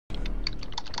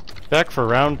Back for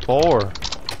round 4.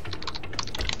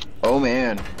 Oh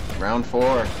man, round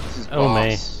 4. This is Oh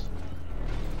man. boss.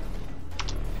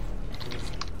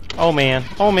 Oh man.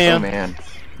 Oh man. Oh man.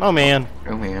 Oh man.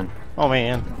 Oh man. Oh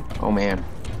man. Oh man.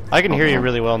 I can hear you man.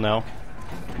 really well now,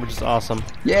 which is awesome.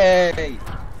 Yay!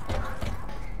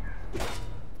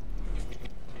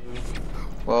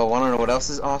 Well, wanna know what else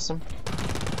is awesome?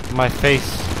 My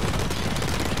face.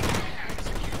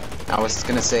 I was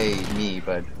gonna say me,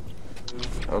 but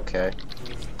okay.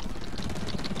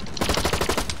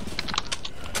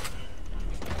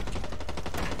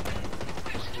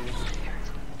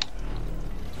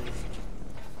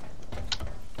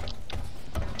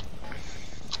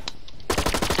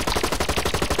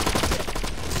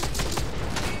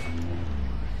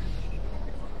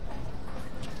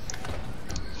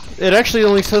 It actually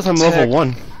only says I'm level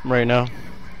 1 right now,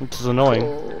 which is annoying.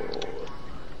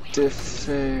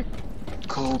 Difficulty.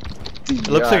 It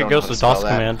looks like it goes to DOS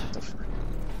command.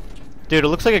 Dude, it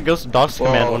looks like it goes to DOS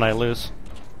command when I lose.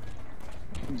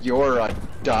 You're a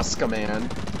DOS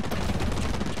command.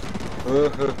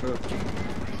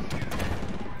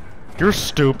 You're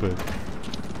stupid.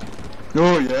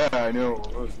 Oh yeah, I know.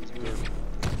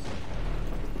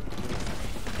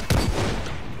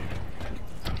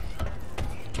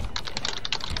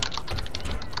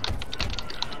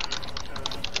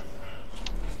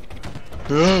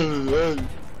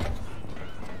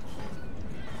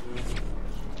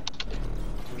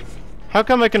 How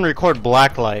come I can record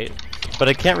Blacklight, but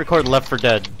I can't record Left 4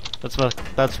 Dead?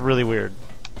 That's really weird.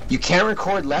 You can't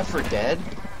record Left 4 Dead?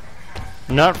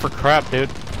 Not for crap, dude.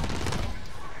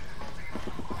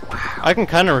 Wow. I can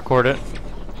kind of record it.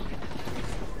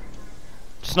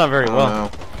 Just not very well.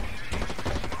 Know.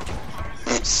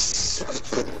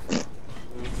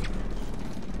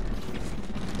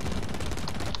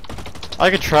 I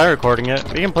could try recording it.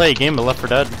 We can play a game of Left 4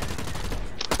 Dead.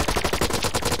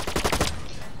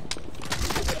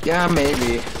 Yeah,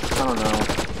 maybe. I don't know.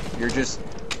 You're just...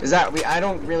 I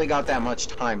don't really got that much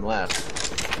time left.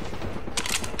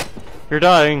 You're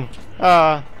dying.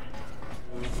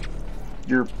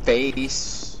 Your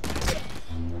face.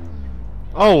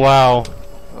 Oh, wow.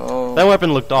 Oh. That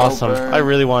weapon looked awesome. burn. I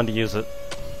really wanted to use it.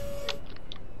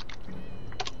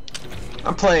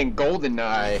 I'm playing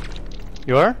GoldenEye.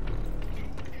 You are?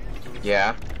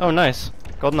 Yeah. Oh, nice.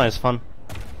 GoldenEye's fun.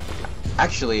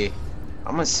 Actually,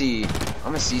 I'm gonna see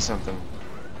something.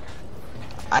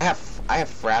 I have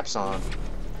fraps on.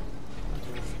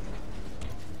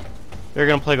 You're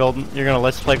gonna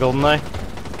let's play GoldenEye?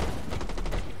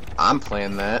 I'm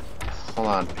playing that. Hold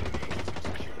on.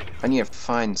 I need to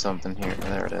find something here.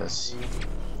 There it is.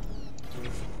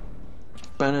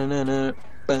 Banana,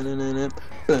 banana,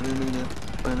 banana,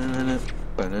 banana,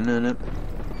 banana,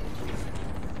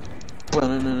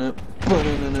 banana,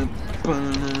 banana,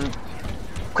 banana.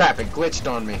 Crap! It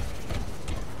glitched on me.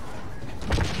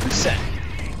 Reset.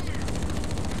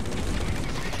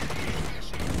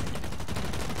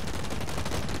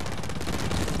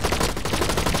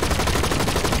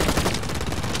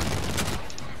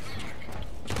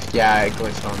 Yeah, it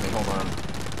glitched on me. Hold on.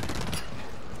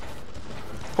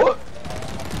 What?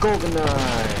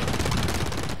 GoldenEye.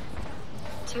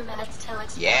 2 minutes till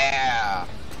it's... Yeah.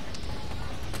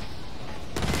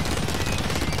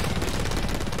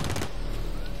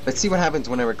 Let's see what happens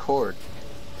when I record.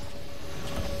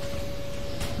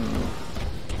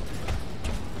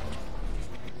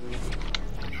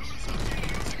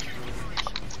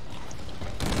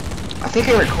 I think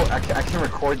I can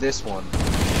record this one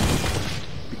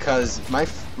because my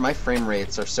frame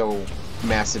rates are so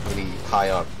massively high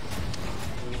up.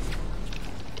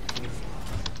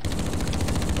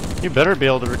 You better be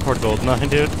able to record GoldenEye,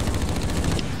 dude.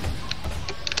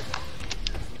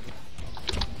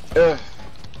 Ugh.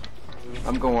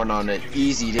 I'm going on an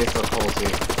easy difficulty.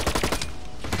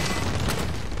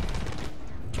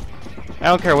 I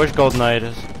don't care which GoldenEye it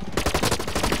is.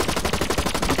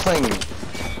 I'm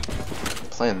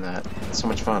playing that. It's so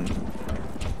much fun.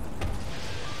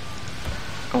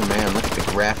 Oh man, look at the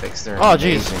graphics. They're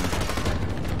amazing.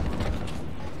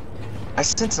 I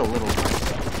sense a little.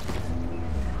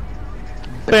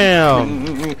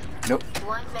 Bam! Nope.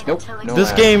 Nope. No This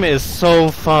lag. game is so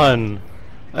fun.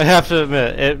 I have to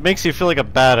admit, it makes you feel like a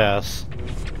badass.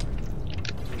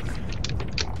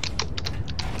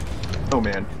 Oh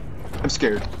man, I'm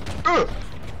scared.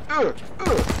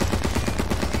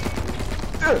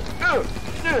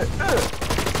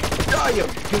 Die, you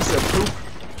piece of poop.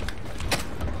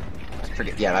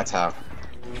 Forget. Yeah, that's how.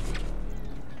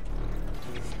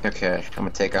 Okay, I'm gonna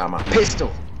take out my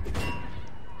pistol.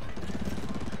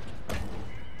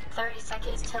 30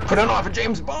 seconds till... Put on off of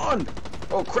James Bond.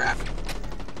 Oh crap.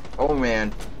 Oh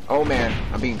man. Oh man.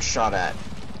 I'm being shot at.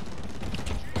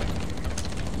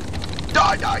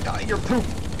 Die, die, die. You're poop.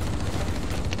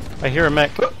 I hear a mech.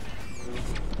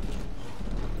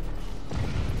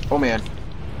 Oh man.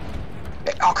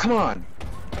 Hey, oh, come on.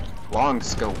 Long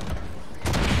scope.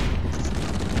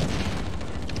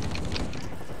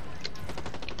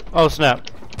 Oh snap.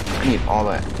 I need all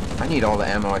that. I need all the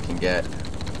ammo I can get.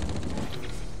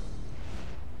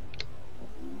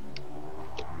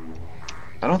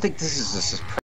 I don't think this is a surprise.